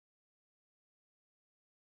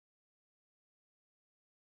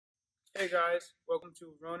Hey guys, welcome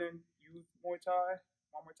to Ronin Youth Muay Thai.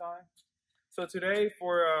 One more time. So today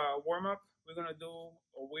for warm up, we're gonna do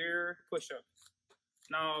a weird push up.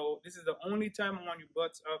 Now this is the only time I want your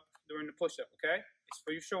butts up during the push up. Okay, it's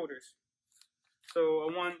for your shoulders. So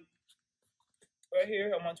I want right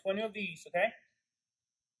here. I want 20 of these. Okay,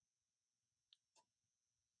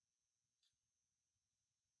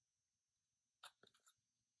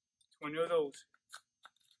 20 of those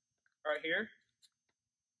right here.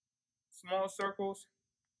 Small circles,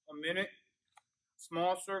 a minute.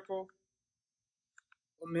 Small circle,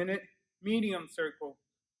 a minute. Medium circle,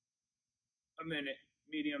 a minute.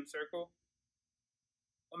 Medium circle,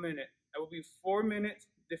 a minute. That will be 4 minutes,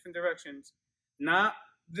 different directions. Not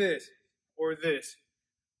this or this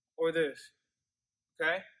or this.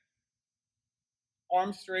 Okay?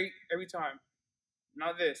 Arms straight every time.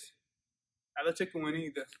 Not this. Not the chicken one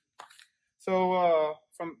either. So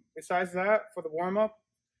from besides that, for the warm up,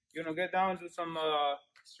 you're gonna get down to some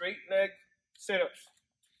straight leg sit-ups.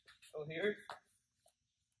 So here.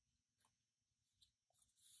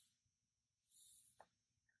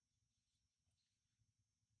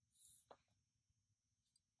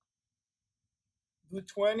 Do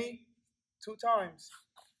 20 2 times.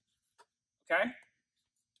 Okay?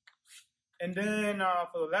 And then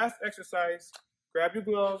for the last exercise, grab your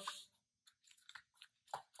gloves.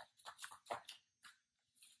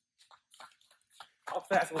 How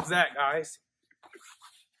fast was that, guys?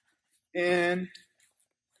 And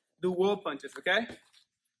do wall punches, okay?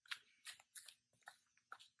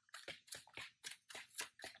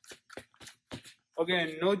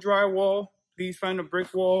 Again, no drywall. Please find a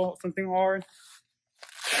brick wall, something hard.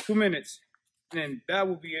 2 minutes. And then that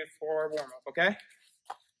will be it for our warm-up, okay?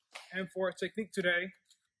 And for our technique today,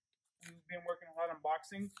 we've been working a lot on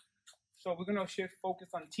boxing. So we're gonna shift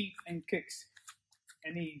focus on teep and kicks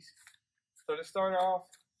and knees. So to start off,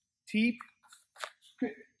 teep,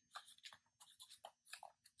 kick.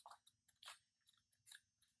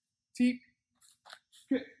 Teep,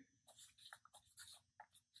 kick.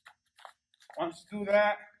 Once you do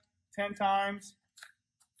that 10 times,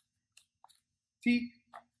 teep,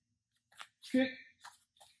 kick,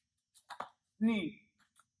 knee.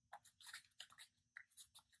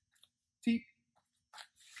 Teep,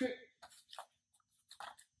 kick,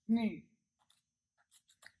 knee.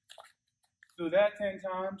 Do that 10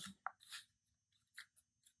 times.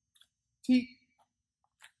 Teep.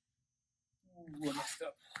 Ooh, I messed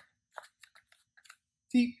up.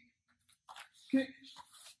 Teep, kick,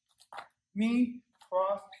 knee,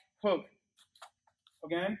 cross, hook.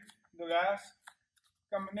 Again, the last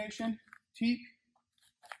combination. Teep,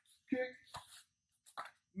 kick,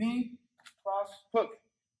 knee, cross, hook.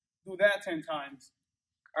 Do that 10 times.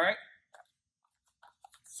 All right?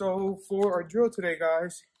 So for our drill today,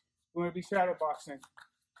 guys, we're going to be shadow boxing.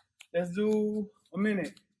 Let's do a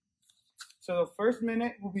minute. So the first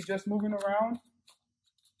minute will be just moving around.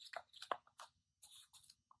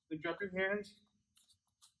 Then drop your hands.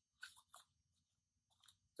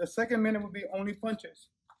 The second minute will be only punches.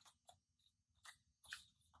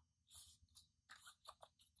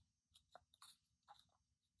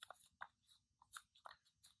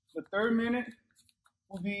 The third minute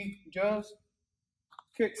will be just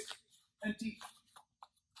kicks and teep.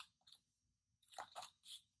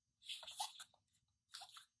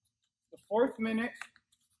 The fourth minute,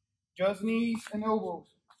 just knees and elbows.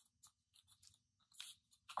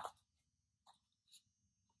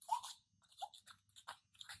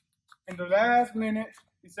 And the last minute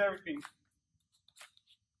is everything.